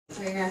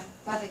prayer.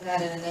 Father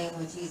God, in the name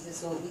of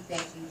Jesus, Lord, we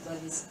thank you for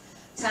this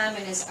time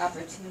and this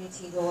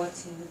opportunity, Lord,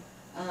 to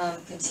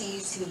continue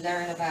to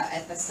learn about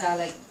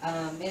apostolic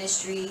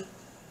ministry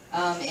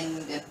and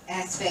the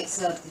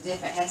aspects of the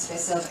different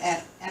aspects of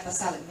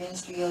apostolic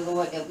ministry, oh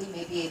Lord, that we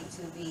may be able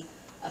to be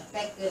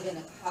effective in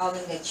the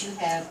calling that you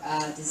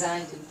have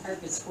designed and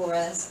purposed for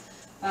us.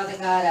 Father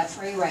God, I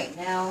pray right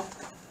now,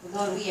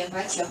 Lord, we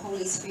invite your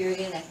Holy Spirit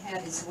in to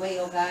have his way,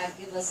 oh God.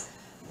 Give us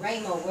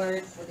rhema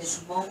word for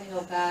this moment,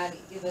 oh God.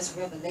 Give us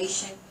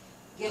revelation.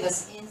 Give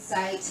us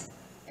insight.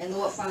 And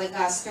Lord, Father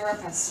God, stir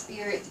up our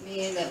spirit,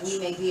 man, that we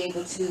may be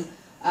able to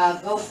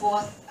go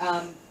forth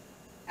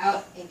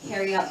out and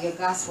carry out your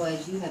gospel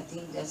as you have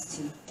deemed us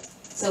to.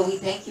 So we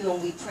thank you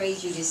and we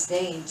praise you this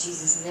day in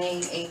Jesus'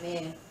 name.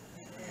 Amen.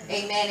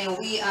 Amen. And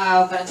we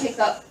are going to pick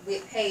up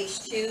with page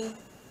 2.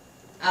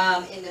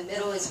 In the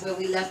middle is where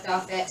we left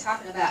off at,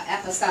 talking about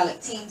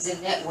apostolic teams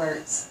and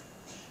networks.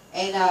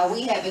 And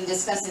we have been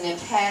discussing in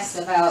past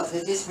about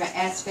the different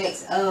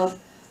aspects of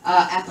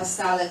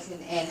apostolic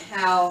and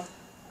how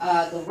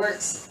the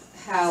works,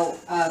 how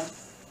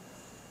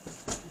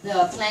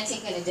the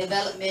planting and the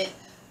development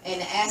and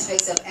the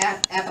aspects of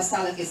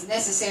apostolic is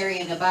necessary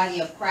in the body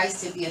of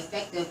Christ to be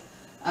effective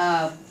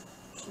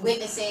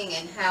witnessing,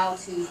 and how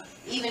to,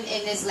 even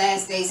in this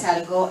last days, how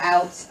to go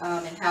out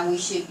and how we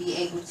should be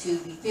able to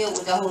be filled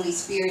with the Holy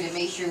Spirit and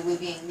make sure we're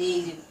being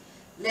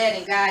led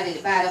and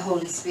guided by the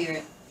Holy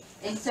Spirit.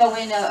 And so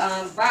in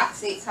the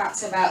box, it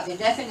talks about the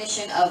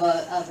definition of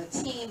a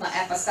team, an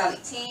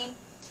apostolic team.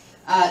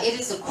 It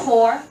is the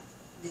core.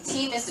 The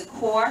team is the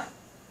core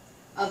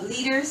of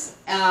leaders,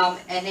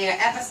 and they are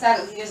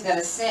apostolic leaders that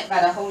are sent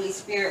by the Holy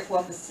Spirit for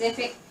a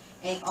specific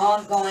and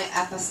ongoing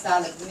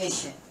apostolic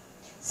mission.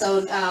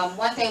 So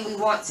one thing we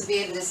want to be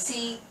able to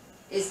see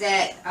is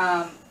that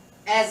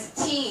as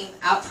a team,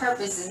 our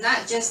purpose is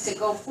not just to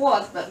go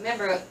forth, but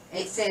remember,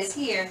 it says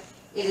here,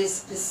 it is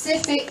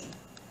specific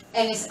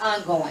and it's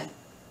ongoing.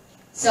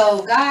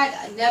 So God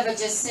never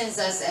just sends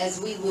us, as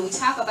when we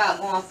talk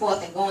about going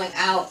forth and going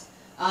out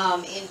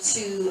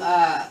into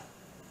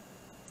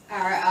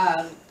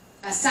our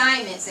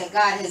assignments that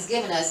God has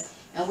given us.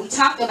 And we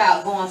talked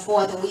about going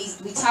forth, and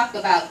we talked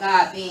about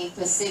God being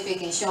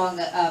specific and showing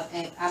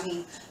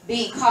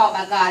being called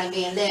by God and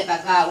being led by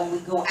God when we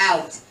go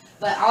out.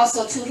 But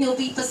also too, he'll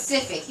be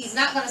specific. He's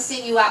not going to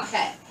send you out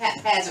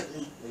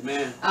haphazardly.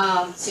 Amen.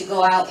 To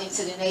go out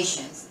into the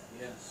nations.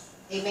 Yes.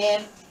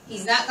 Amen.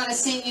 He's not going to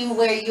send you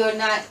where you're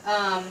not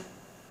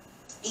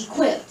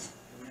equipped.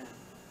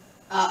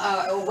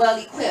 Or well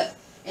equipped.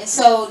 And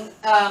so,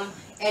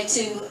 and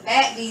to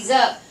back these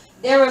up,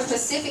 there were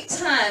specific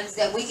times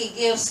that we could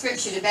give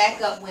scripture to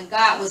back up when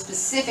God was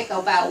specific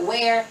about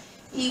where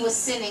he was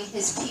sending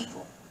his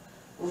people.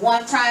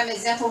 One prime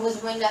example was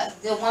when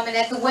the woman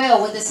at the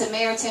well with the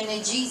Samaritan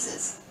and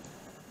Jesus.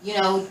 You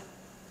know,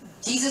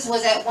 Jesus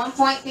was at one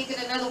point thinking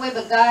another way,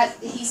 but God,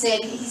 he said,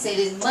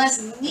 it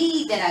must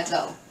need that I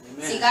go.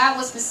 Amen. See, God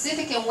was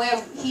specific in where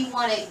he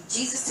wanted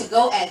Jesus to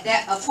go at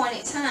that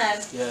appointed time.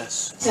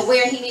 Yes. To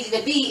where he needed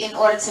to be in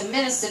order to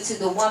minister to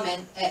the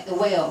woman at the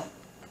well.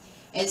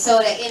 And so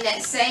that in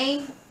that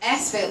same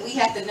aspect, we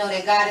have to know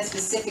that God is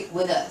specific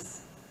with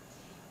us.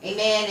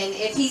 Amen. And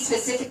if he's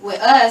specific with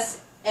us,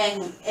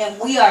 and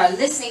we are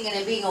listening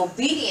and being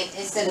obedient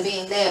instead of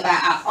being led by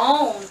our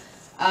own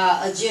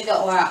agenda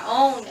or our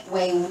own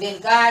way, then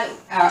God,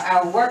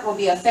 our work will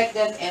be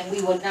effective, and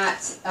we will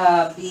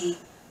not be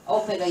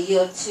open or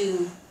yield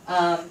to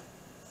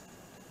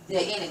the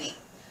enemy.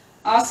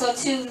 Also,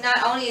 too,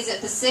 not only is it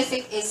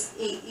specific,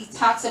 he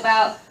talks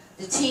about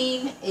the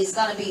team is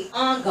going to be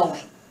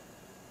ongoing.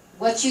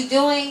 What you're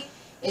doing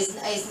is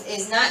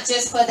not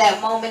just for that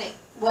moment.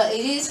 Well,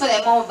 it is for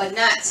that moment, but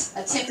not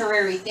a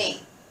temporary thing.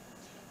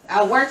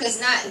 Our work is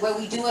not where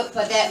we do it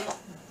for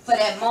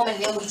that moment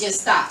and then we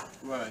just stop.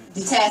 Right.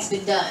 The task's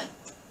been done.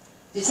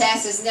 The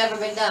task has never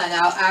been done.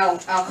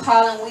 Our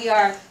calling, we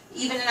are,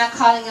 even in our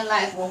calling in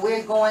life, when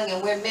we're going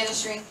and we're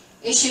ministering,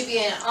 it should be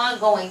an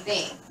ongoing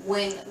thing.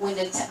 When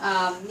the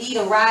need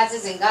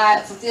arises and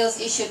God fulfills,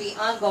 it should be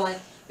ongoing,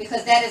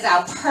 because that is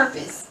our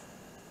purpose.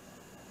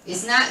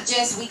 It's not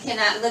just, we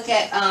cannot look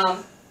at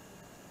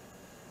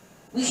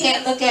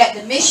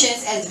the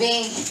missions as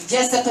being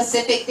just a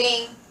specific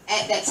thing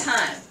at that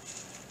time.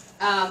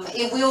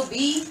 It will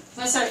be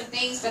for certain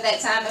things for that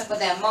time and for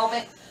that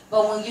moment,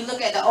 but when you look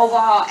at the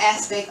overall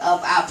aspect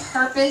of our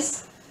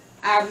purpose,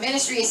 our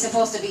ministry is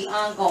supposed to be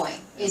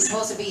ongoing. It's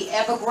supposed to be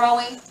ever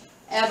growing,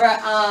 ever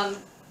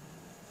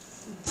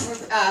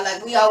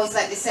like we always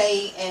like to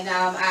say, and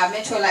our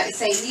mentor like to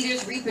say,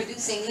 leaders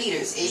reproducing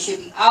leaders. It should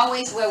be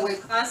always where we're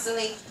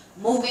constantly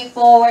moving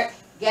forward,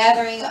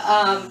 gathering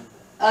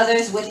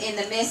others within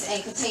the midst,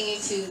 and continue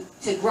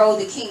to grow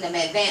the kingdom,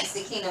 advance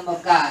the kingdom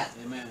of God.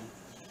 Amen.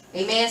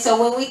 Amen. So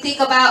when we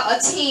think about a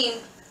team,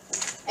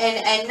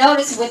 and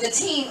notice with the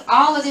team,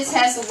 all of this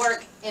has to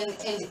work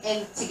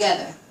in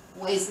together.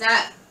 It's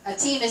not, a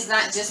team is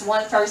not just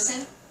one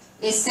person.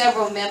 It's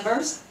several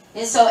members.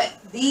 And so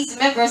these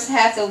members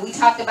have to, we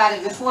talked about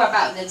it before,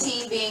 about the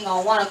team being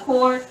on one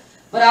accord.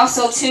 But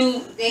also,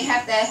 too, they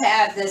have to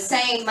have the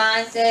same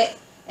mindset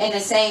and the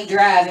same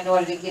drive in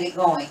order to get it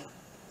going.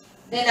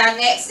 Then our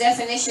next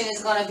definition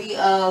is going to be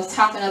of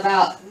talking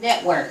about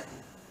network.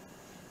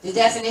 The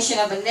definition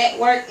of a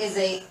network is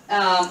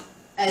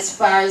as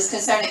far as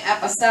concerning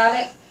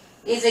apostolic,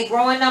 is a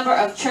growing number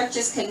of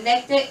churches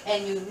connected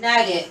and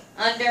united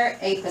under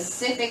a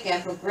specific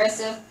and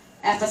progressive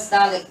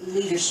apostolic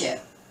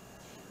leadership.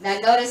 Now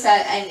notice,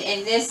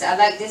 I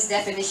like this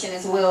definition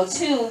as well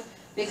too,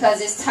 because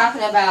it's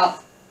talking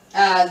about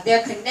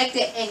they're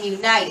connected and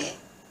united.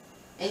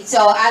 And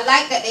so I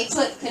like that they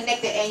put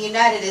connected and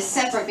united as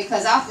separate,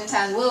 because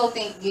oftentimes we'll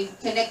think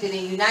connected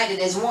and united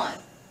as one.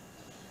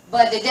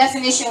 But the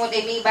definition, what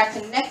they mean by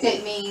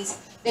connected, means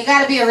they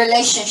got to be a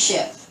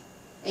relationship.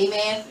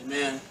 Amen?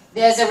 Amen.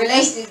 There's a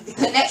relation. The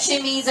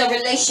connection means a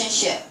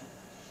relationship.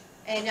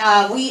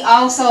 And we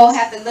also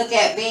have to look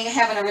at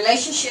having a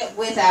relationship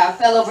with our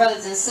fellow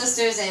brothers and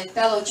sisters and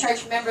fellow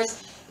church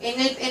members in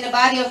the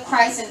body of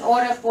Christ in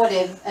order for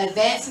the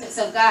advancements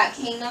of God's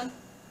kingdom.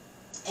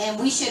 And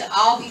we should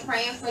all be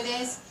praying for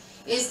this.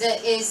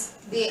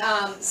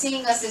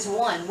 Seeing us as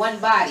one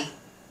body,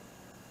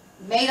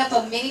 made up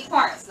of many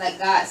parts, like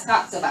God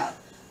talks about,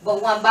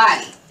 but one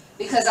body.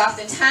 Because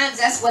oftentimes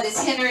that's what is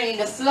hindering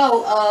the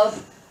flow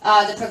of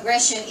the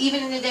progression.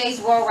 Even in today's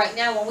world right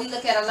now, when we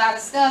look at a lot of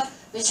stuff,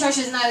 the church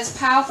is not as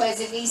powerful as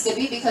it needs to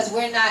be, because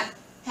we're not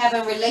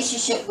having a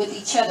relationship with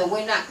each other.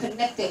 We're not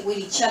connected with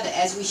each other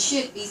as we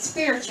should be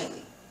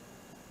spiritually.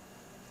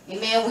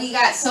 Amen. We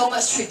got so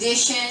much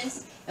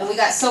traditions, and we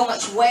got so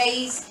much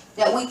ways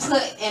that we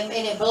put, and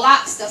it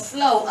blocks the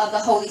flow of the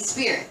Holy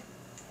Spirit.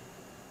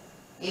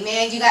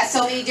 Amen. You got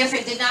so many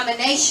different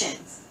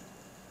denominations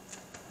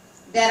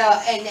that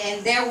are,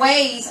 and their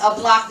ways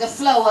block the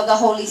flow of the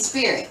Holy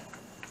Spirit.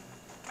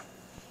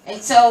 And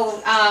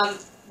so,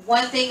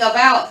 one thing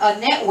about a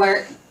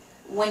network,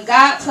 when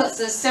God puts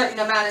a certain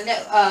amount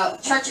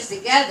of churches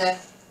together,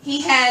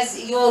 He has,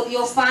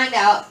 you'll find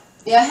out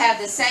they'll have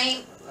the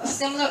same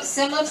similar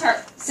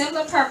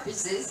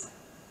purposes.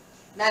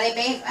 Now they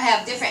may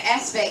have different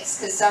aspects,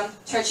 because some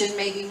churches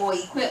may be more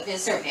equipped in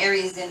certain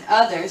areas than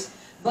others.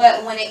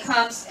 But when it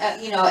comes,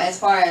 as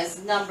far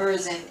as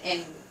numbers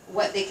and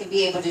what they can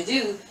be able to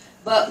do,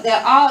 but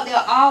they'll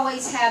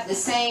always have the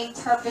same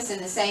purpose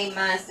and the same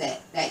mindset.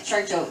 That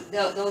church,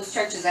 those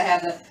churches that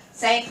have the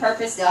same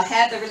purpose, they'll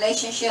have the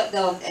relationship,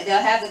 they'll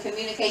have the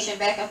communication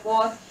back and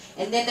forth,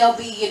 and then they'll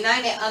be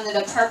united under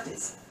the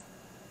purpose.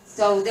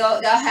 So they'll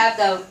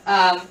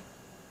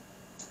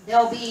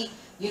be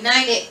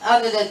united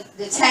under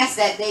the task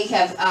that they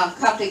have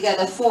come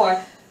together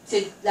for,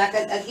 to do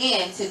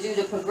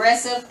the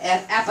progressive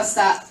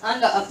apostolic,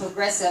 under a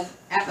progressive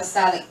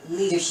apostolic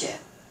leadership.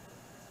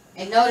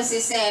 And notice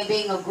it's saying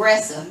being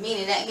aggressive,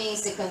 meaning that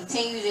means to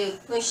continue to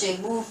push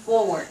and move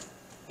forward.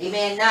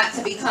 Amen. Not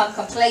to become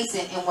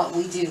complacent in what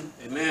we do.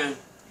 Amen.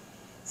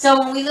 So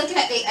when we look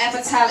at the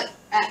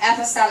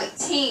apostolic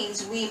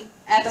teams, we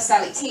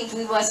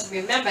must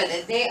remember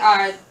that they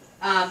are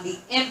the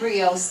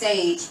embryo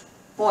stage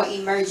for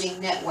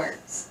emerging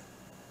networks.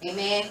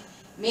 Amen.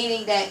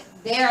 Meaning that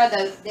they are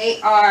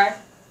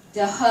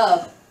the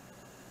hub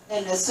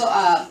and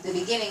the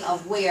beginning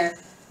of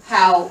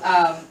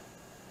how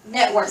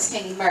networks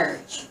can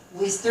emerge,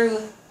 is through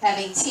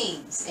having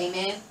teams.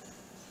 Amen.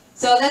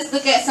 So let's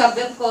look at some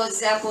biblical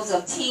examples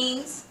of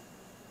teams.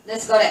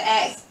 Let's go to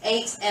Acts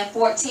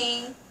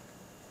 8:14.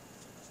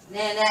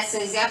 And that's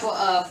an example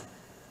of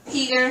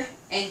Peter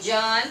and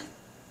John.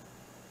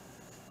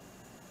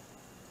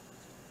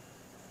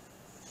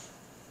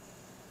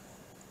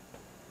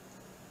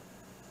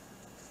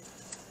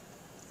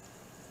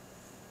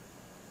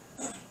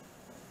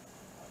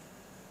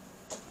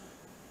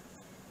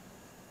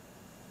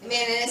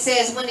 Amen. And it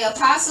says, when the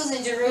apostles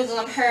in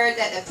Jerusalem heard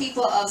that the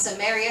people of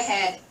Samaria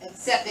had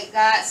accepted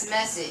God's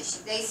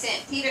message, they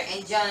sent Peter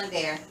and John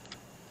there.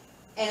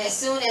 And as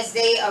soon as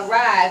they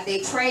arrived,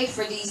 they prayed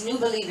for these new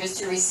believers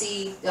to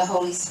receive the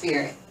Holy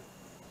Spirit.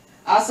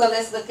 Also,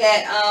 let's look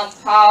at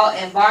Paul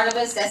and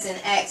Barnabas. That's in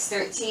Acts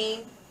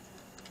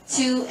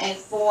 13:2 and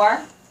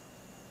 4.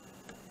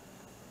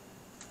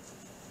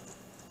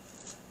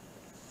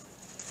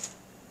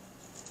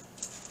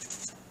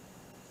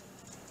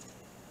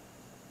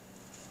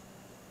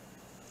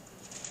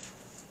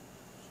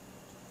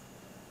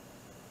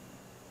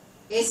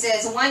 It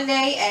says, one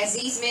day as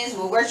these men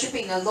were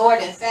worshiping the Lord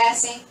and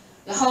fasting,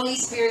 the Holy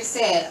Spirit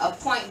said,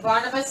 appoint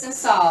Barnabas and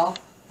Saul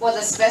for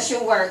the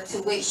special work to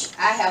which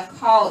I have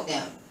called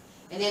them.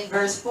 And in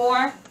verse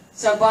 4,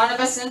 so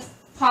Barnabas and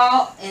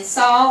Paul and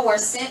Saul were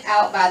sent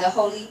out by the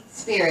Holy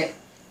Spirit.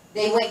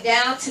 They went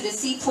down to the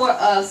seaport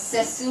of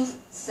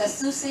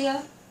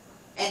Seleucia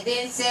and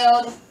then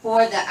sailed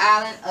for the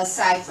island of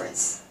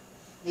Cyprus.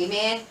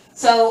 Amen.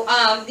 So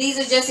these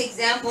are just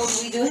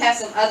examples. We do have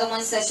some other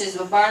ones, such as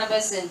with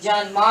Barnabas and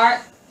John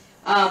Mark,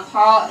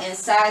 Paul and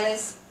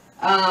Silas,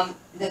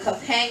 the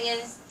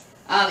companions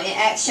in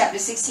Acts chapter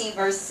 16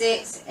 verse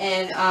 6,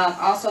 and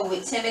also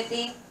with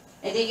Timothy.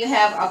 And then you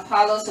have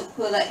Apollos,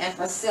 Aquila, and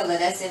Priscilla.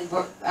 That's in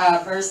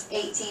verse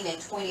 18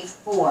 and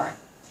 24.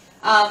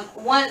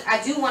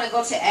 I do want to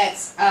go to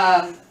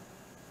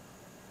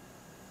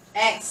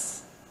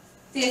Acts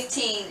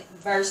 15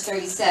 verse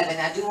 37.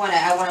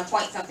 I want to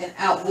point something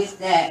out with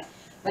that.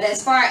 But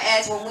as far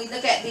as when we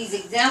look at these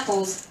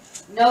examples,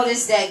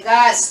 notice that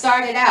God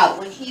started out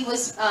when he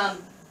was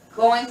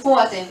going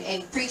forth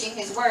and preaching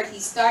his word. He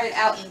started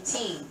out in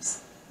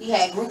teams. He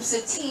had groups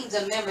of teams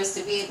of members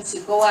to be able to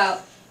go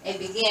out and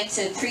begin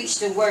to preach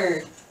the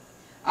word.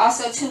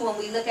 Also, too, when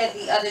we look at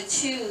the other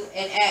two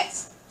in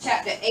Acts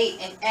chapter 8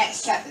 and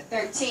Acts chapter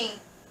 13,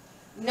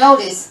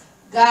 notice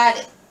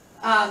God,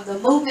 the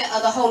movement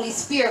of the Holy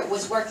Spirit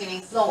was working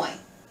and flowing.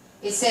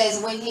 It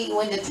says when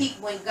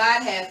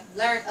God had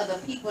learned of the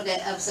people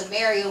of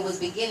Samaria was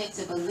beginning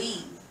to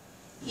believe,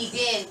 he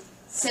then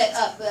set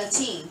up a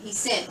team. He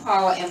sent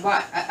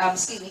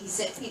he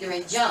sent Peter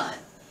and John.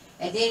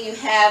 And then you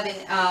have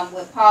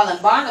with Paul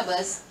and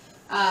Barnabas,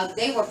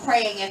 they were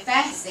praying and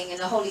fasting, and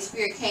the Holy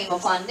Spirit came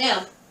upon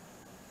them,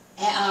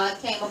 and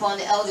came upon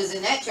the elders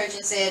in that church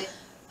and said,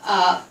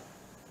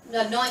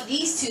 anoint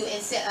these two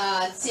and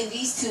send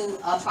these two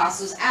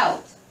apostles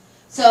out.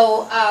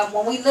 So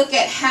when we look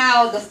at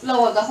how the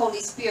flow of the Holy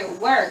Spirit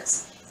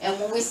works, and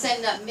when we're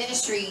setting up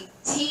ministry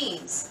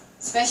teams,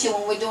 especially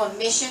when we're doing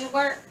mission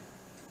work,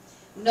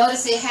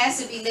 notice it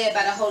has to be led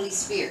by the Holy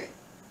Spirit.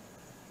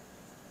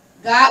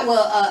 God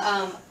will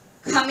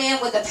come in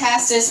with the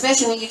pastor,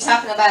 especially when you're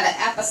talking about an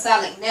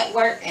apostolic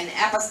network and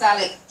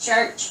apostolic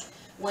church.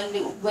 When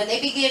they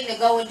begin to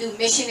go and do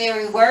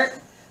missionary work,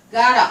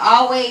 God will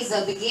always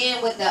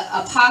begin with the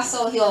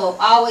apostle. He'll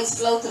always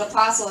flow to the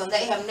apostle and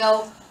let him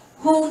know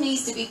who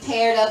needs to be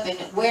paired up and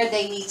where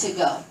they need to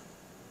go.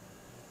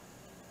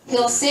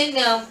 He'll send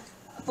them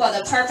for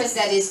the purpose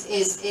that is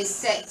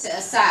set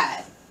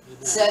aside,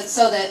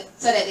 so that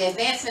the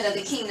advancement of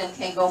the kingdom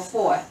can go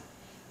forth.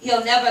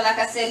 He'll never, like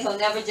I said, he'll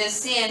never just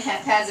send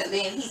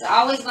haphazardly, and he's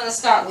always going to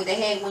start with the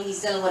head when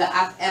he's dealing with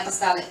an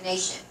apostolic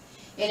nation.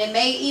 And it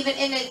may even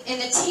in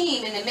the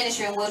team, in the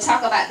ministry, and we'll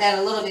talk about that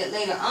a little bit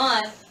later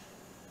on.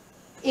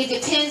 It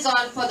depends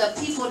on for the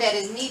people that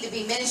is need to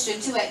be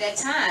ministered to at that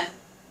time.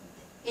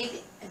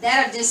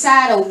 That'll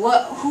decide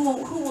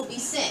who will be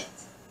sent,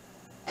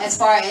 as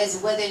far as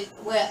whether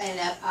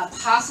an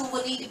apostle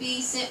will need to be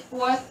sent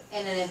forth,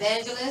 and an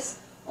evangelist,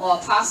 or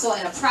apostle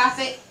and a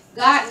prophet.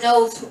 God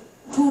knows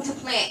who to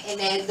plant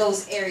in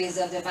those areas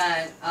of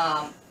divine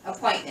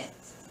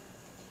appointments.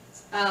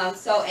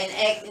 So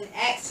in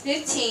Acts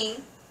 15,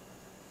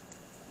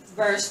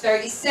 verse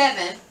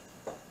 37,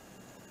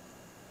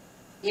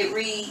 it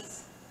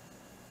reads,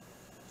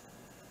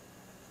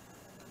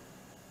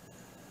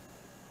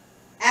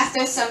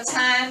 after some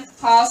time,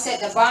 Paul said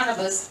to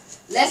Barnabas,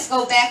 let's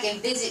go back and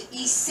visit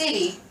each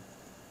city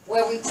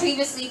where we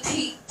previously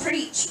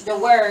preached the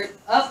word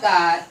of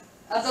God,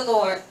 of the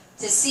Lord,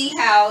 to see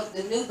how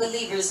the new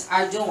believers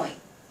are doing.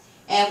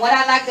 And what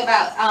I liked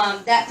about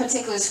that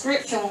particular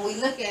scripture, when we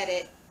look at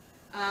it,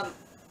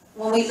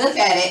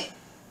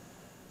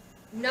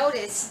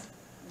 notice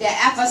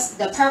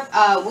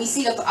that we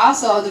see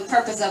also the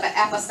purpose of an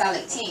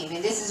apostolic team.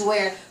 And this is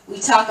where we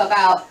talk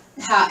about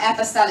how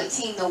apostolic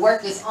team, the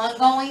work is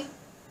ongoing.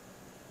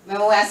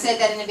 Remember when I said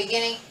that in the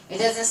beginning? It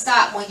doesn't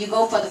stop when you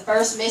go for the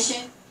first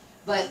mission.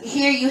 But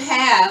here you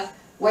have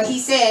where he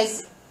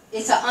says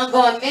it's an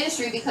ongoing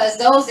ministry, because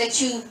those that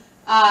you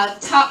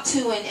talk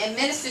to and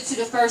minister to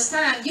the first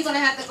time, you're going to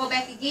have to go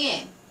back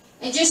again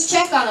and just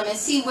check on them and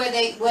see where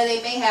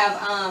they may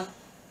have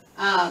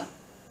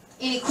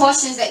any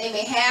questions that they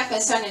may have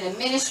concerning the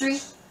ministry,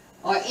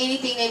 or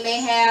anything they may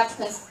have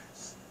concerning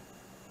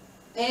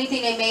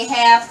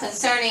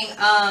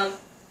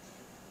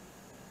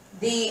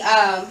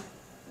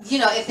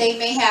if they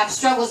may have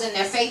struggles in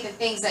their faith and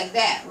things like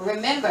that.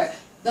 Remember,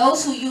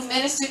 those who you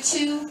minister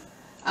to,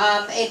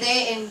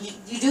 and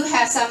you do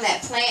have some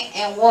that plant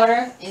and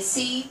water and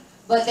seed,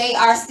 but they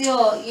are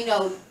still,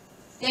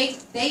 they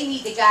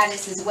need the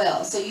guidance as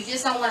well. So you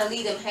just don't want to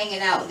leave them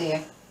hanging out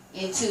there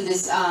into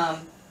this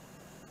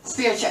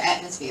spiritual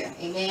atmosphere.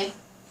 Amen.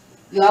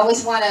 You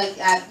always want to,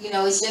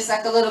 it's just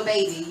like a little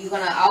baby. You're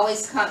going to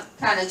always kind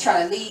of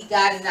try to lead,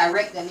 guide, and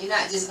direct them. You're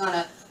not just going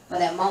to, for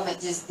that moment,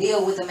 just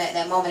deal with them at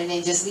that moment and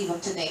then just leave them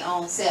to their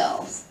own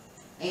selves.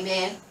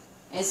 Amen.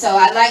 And so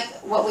I like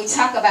what we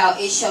talk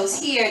about. It shows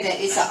here that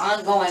it's an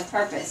ongoing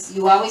purpose.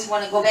 You always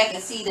want to go back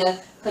and see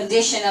the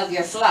condition of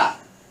your flock.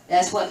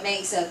 That's what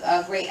makes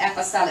a great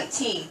apostolic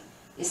team,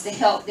 is to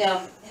help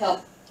the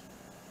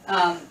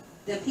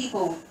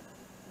people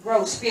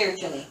grow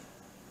spiritually.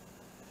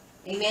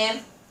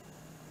 Amen.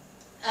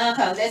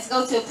 Okay, let's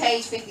go to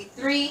page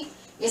 53.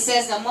 It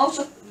says the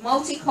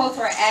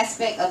multicultural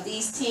aspect of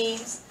these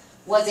teams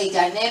was a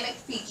dynamic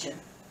feature.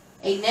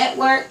 A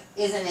network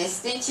is an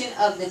extension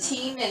of the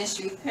team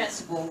ministry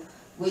principle,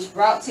 which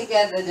brought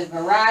together the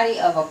variety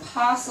of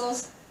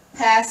apostles,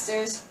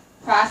 pastors,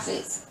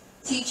 prophets,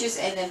 teachers,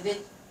 and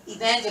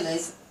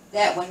evangelists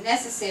that were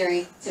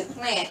necessary to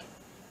plant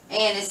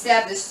and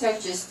establish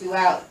churches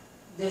throughout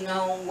the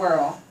known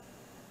world.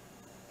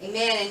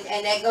 Amen.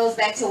 And that goes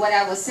back to what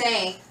I was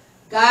saying.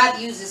 God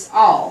uses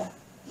all.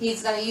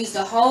 He's going to use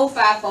the whole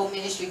fivefold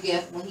ministry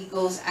gift when he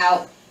goes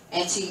out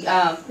and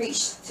to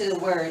preach to the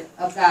word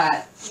of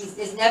God.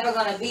 It's never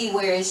going to be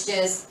where it's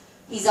just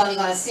he's only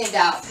going to send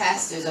out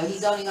pastors, or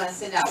he's only going to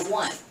send out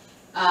one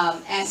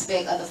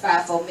aspect of the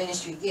fivefold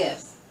ministry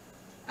gifts.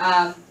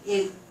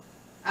 We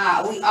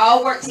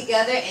all work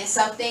together, and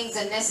some things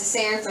are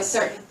necessary for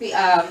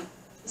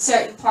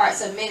certain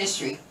parts of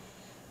ministry.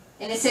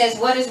 And it says,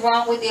 what is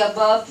wrong with the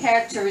above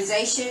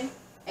characterization?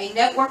 A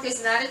network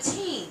is not a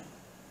team,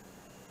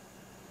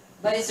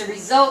 but it's a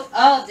result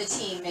of the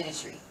team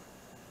ministry.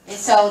 And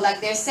so,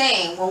 like they're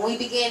saying, when we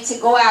begin to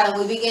go out and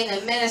we begin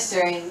to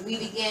minister and we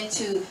begin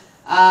to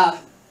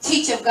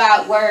teach of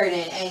God's word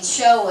and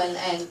show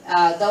and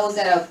those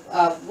that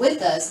are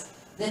with us,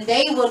 then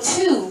they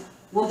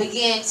will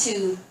begin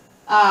to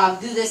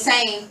do the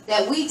same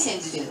that we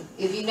tend to do.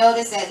 If you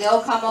notice that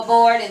they'll come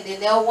aboard and then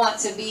they'll want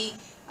to be,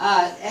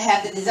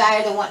 have the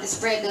desire to want to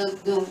spread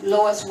the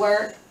Lord's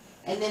word,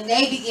 and then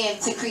they begin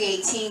to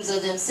create teams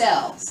of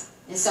themselves.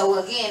 And so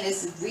again,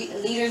 it's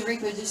leaders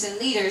reproducing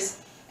leaders.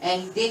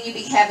 And then you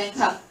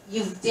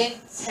then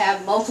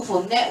have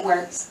multiple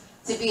networks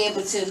to be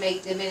able to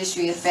make the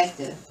ministry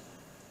effective.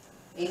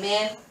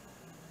 Amen.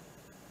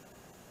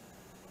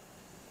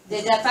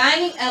 The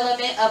defining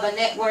element of a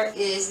network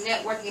is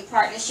networking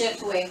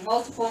partnerships where a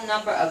multiple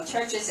number of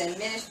churches and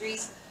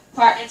ministries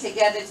partner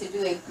together to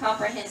do a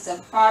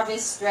comprehensive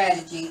harvest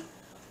strategy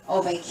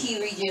of a key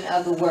region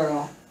of the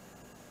world.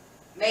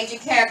 Major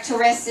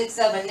characteristics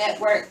of a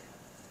network,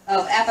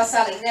 of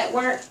apostolic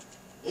network,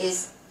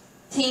 is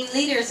team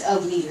leaders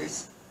of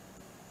leaders.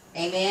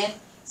 Amen.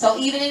 So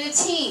even in a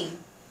team,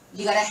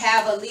 you got to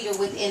have a leader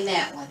within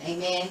that one.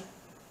 Amen.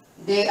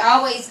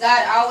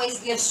 God always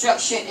gives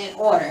structure and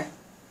order.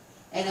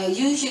 And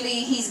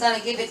usually he's going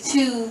to give it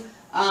to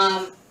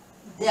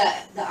the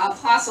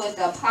apostle. If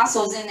the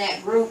apostle's in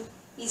that group,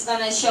 he's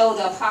going to show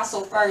the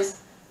apostle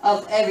first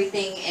of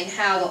everything and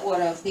how the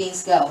order of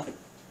things go.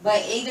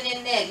 But even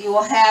in that, you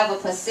will have a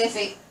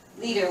specific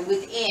leader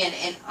within,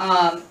 and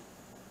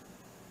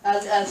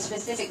a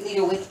specific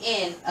leader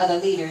within other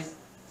leaders.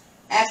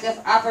 Active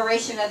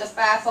operation of the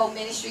fivefold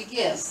ministry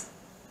gifts.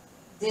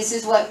 This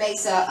is what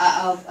makes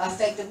a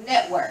effective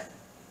network.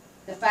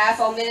 The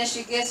fivefold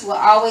ministry gifts will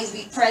always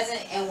be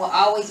present and will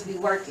always be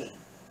working.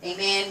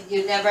 Amen.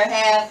 You never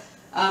have,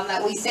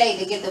 like we say,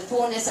 to get the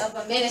fullness of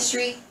a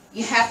ministry,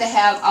 you have to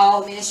have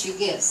all ministry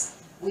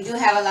gifts. We do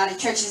have a lot of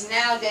churches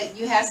now that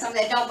you have some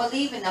that don't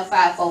believe in the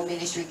fivefold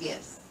ministry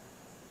gifts.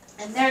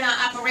 And they're not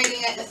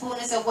operating at the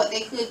fullness of what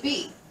they could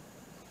be.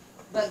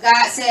 But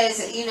God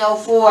says, you know,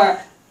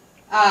 for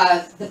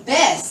the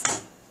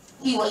best,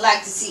 he would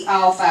like to see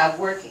all five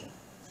working.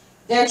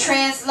 They're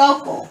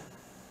translocal,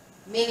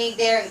 meaning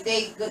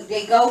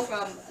they go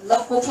from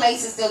local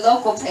places to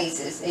local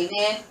places.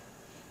 Amen.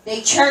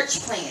 They church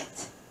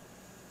plant.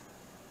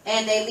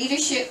 And they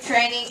leadership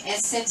training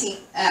and sending.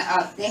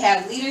 They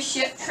have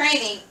leadership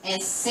training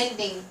and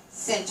sending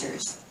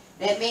centers.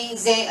 That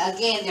means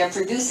they're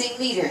producing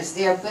leaders.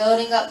 They're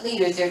building up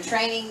leaders. They're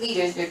training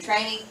leaders. They're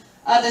training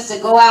others to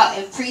go out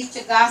and preach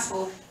the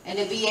gospel and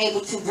to be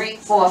able to bring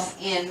forth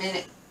in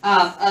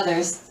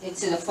others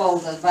into the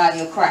fold of the body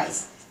of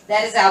Christ.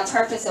 That is our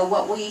purpose of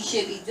what we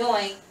should be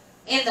doing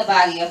in the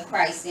body of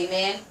Christ.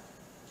 Amen.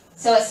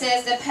 So it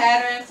says the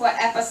pattern for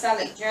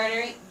apostolic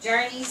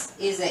journeys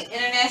is an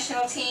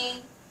international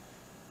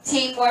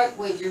teamwork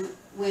with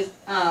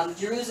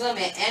Jerusalem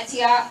and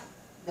Antioch,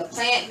 the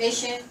plant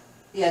mission,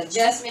 the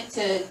adjustment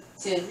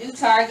to new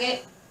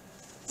target,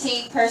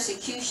 team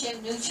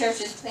persecution, new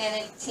churches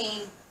planted,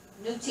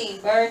 new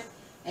team birth,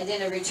 and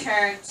then a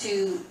return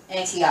to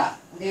Antioch.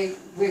 They're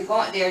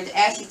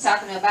actually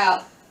talking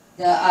about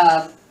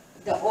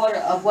the order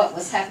of what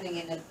was happening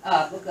in the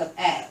book of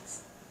Acts.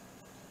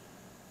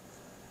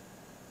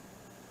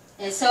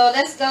 And so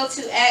let's go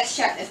to Acts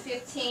chapter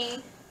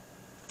 15.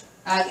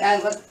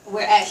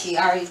 We're actually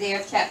already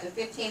there, chapter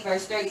 15,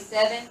 verse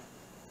 37.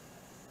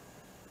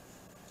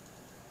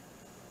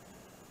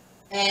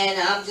 And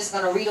I'm just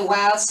going to read a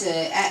while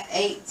to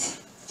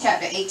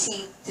chapter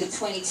 18 to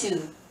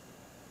 22.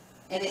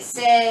 And it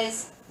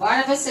says,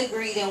 Barnabas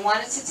agreed and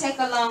wanted to take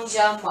along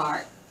John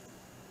Mark.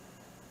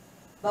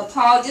 But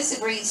Paul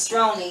disagreed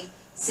strongly,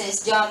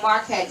 since John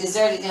Mark had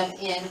deserted them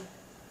in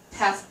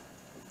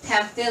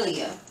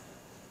Pamphylia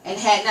and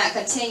had not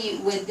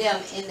continued with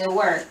them in their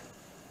work.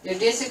 Their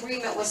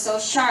disagreement was so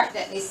sharp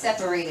that they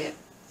separated.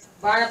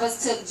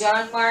 Barnabas took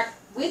John Mark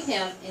with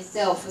him and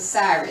sailed for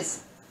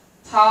Cyrus.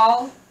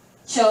 Paul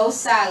chose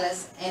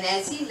Silas, and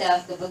as he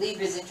left, the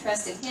believers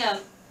entrusted him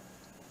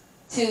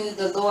to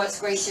the Lord's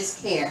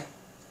gracious care.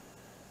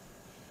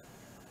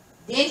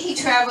 Then he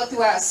traveled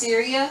throughout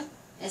Syria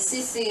and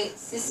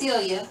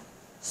Sicilia,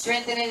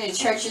 strengthening the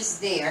churches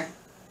there.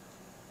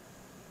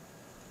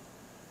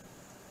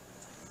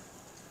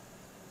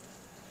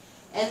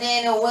 And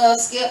then we'll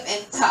skip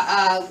and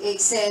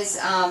it says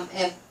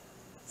at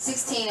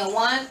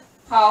 16:1,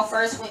 Paul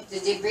first went to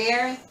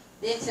Debre,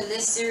 then to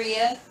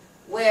Lycia,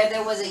 where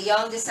there was a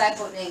young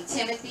disciple named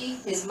Timothy.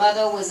 His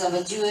mother was of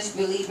a Jewish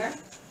believer.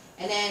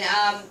 And then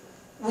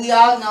we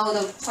all know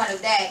the point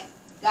of that.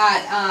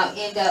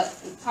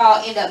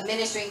 Paul ended up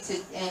ministering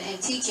to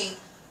and teaching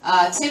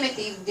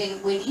Timothy.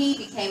 Then when he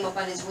became up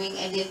on his wing,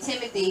 and then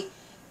Timothy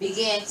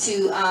began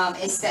to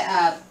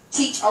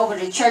teach over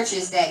the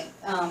churches that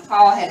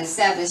Paul had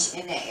established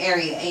in that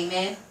area.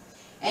 Amen.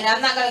 And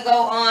I'm not going to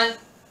go on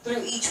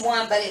through each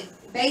one, but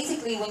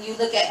basically when you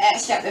look at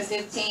Acts chapter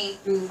 15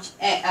 through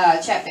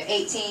chapter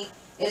 18,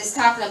 it is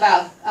talking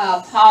about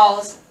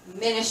Paul's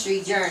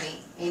ministry journey.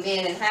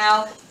 Amen. And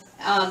how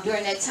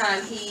during that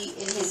time he,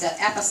 in his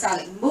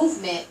apostolic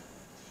movement,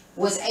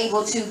 was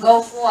able to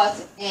go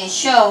forth and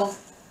show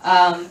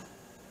us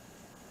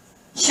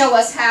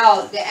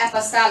how the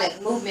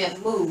apostolic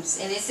movement moves.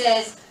 And it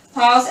says,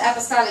 Paul's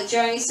apostolic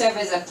journey serves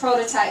as a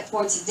prototype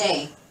for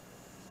today.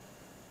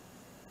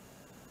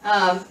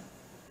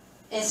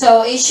 And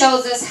so it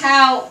shows us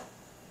how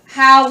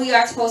we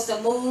are supposed to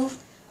move,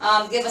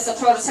 give us a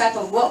prototype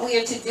of what we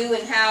are to do,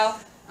 and how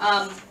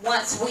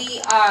once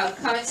we are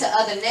coming to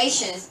other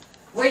nations,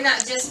 we're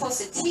not just supposed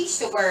to teach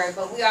the word,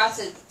 but we are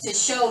to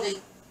show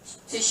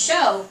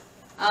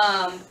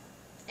and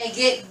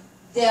get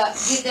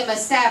them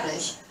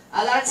established.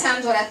 A lot of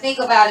times what I think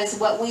about is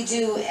what we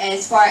do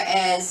as far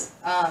as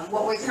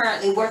what we're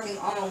currently working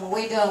on, what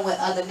we're doing with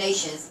other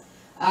nations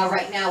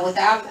right now with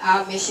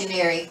our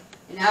missionary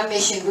and our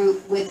mission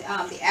group with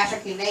the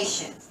African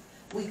nations.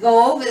 We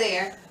go over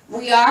there,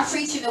 we are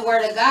preaching the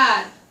word of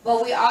God,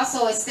 but we're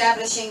also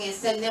establishing and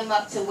setting them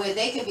up to where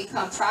they can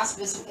become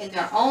prosperous in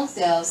their own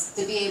selves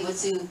to be able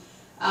to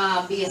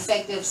be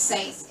effective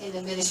saints in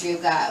the ministry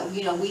of God.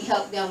 You know, we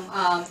help them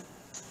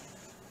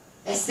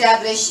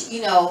establish,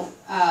 you know,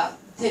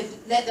 to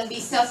let them be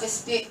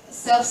self-sufficient.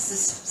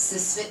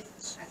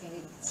 I can't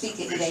even speak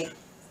it today.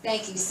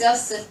 Thank you.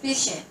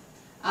 Self-sufficient.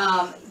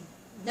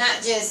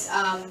 Not just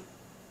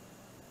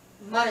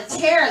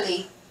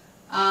monetarily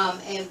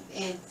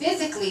and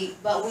physically,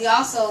 but we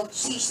also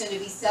teach them to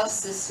be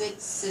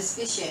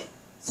self-sufficient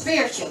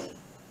spiritually,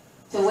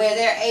 to where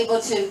they're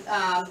able to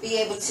be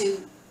able to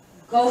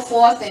go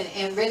forth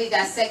and really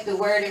dissect the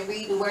word and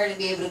read the word and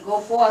be able to go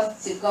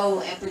forth to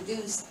go and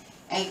produce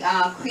and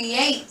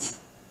create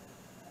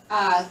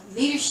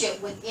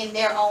leadership within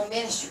their own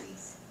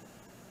ministries,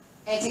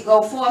 and to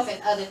go forth in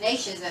other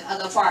nations and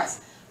other parts,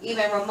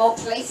 even remote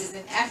places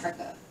in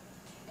Africa.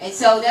 And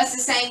so that's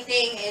the same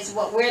thing as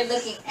what we're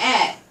looking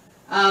at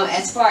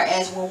as far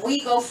as when we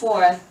go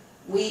forth.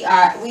 We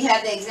have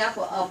the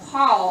example of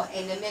Paul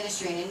in the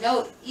ministry, and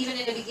note even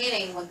in the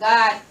beginning when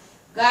God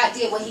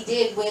did what He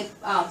did with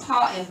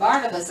Paul and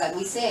Barnabas, like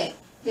we said,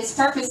 His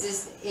purpose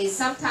is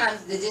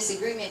sometimes the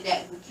disagreement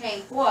that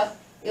came forth.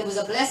 It was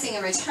a blessing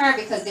in return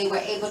because they were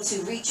able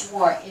to reach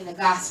more in the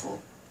gospel.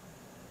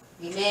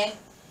 Amen.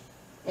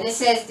 And it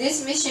says,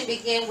 this mission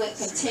began with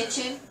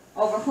contention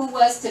over who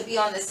was to be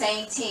on the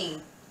same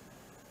team.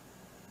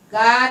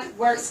 God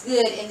works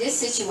good in this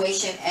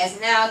situation, as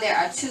now there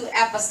are two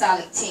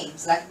apostolic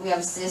teams, like we were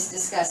just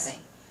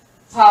discussing.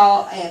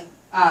 Paul and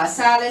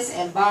Silas,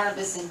 and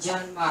Barnabas and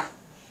John Mark.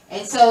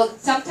 And so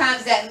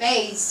sometimes that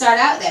may start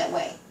out that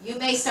way. You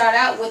may start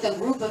out with a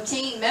group of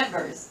team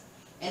members,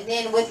 and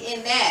then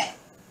within that,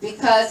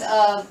 because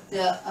of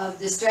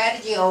the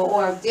strategy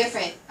or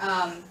different,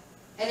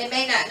 and it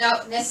may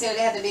not necessarily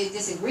have to be a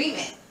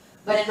disagreement,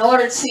 but in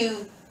order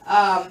to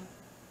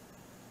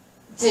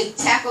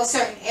tackle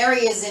certain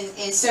areas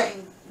in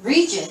certain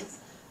regions,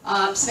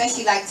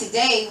 especially like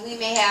today, we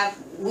may have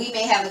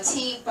a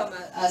team from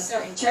a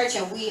certain church,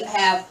 and we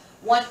have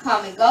one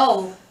common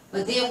goal,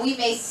 but then we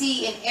may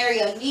see an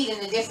area of need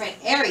in a different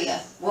area.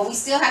 Well, we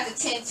still have to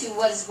tend to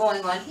what is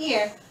going on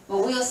here, but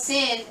we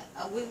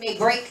may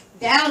break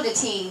down the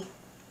team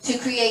to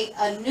create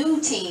a new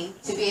team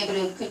to be able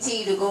to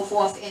continue to go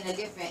forth in a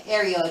different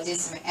area or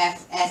different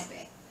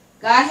aspect.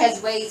 God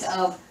has ways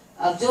of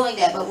doing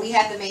that, but we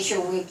have to make sure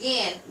we're,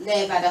 again,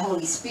 led by the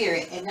Holy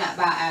Spirit and not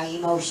by our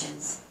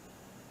emotions.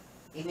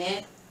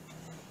 Amen.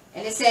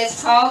 And it says,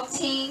 Paul's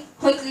team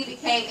quickly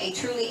became a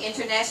truly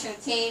international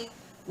team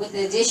with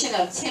the addition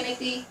of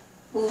Timothy,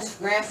 whose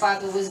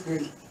grandfather was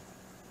Greek.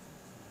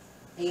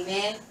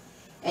 Amen.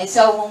 And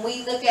so when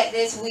we look at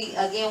this, we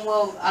again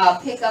will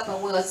pick up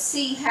and we'll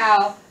see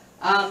how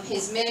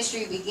his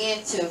ministry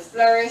began to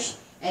flourish.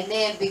 And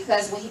then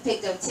because when he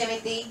picked up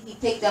Timothy, he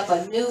picked up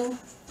a new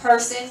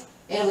person.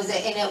 And it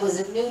was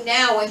a new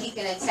now where he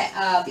can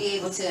be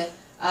able to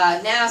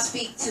now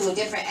speak to a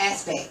different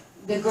aspect,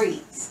 the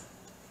Greeks.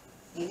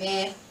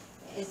 Amen.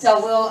 And so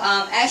we'll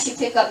actually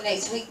pick up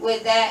next week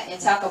with that and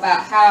talk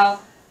about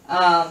how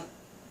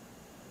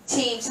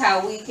teams,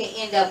 how we can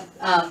end up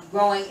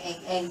growing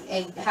and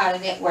how the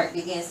network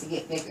begins to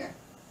get bigger.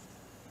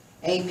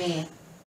 Amen.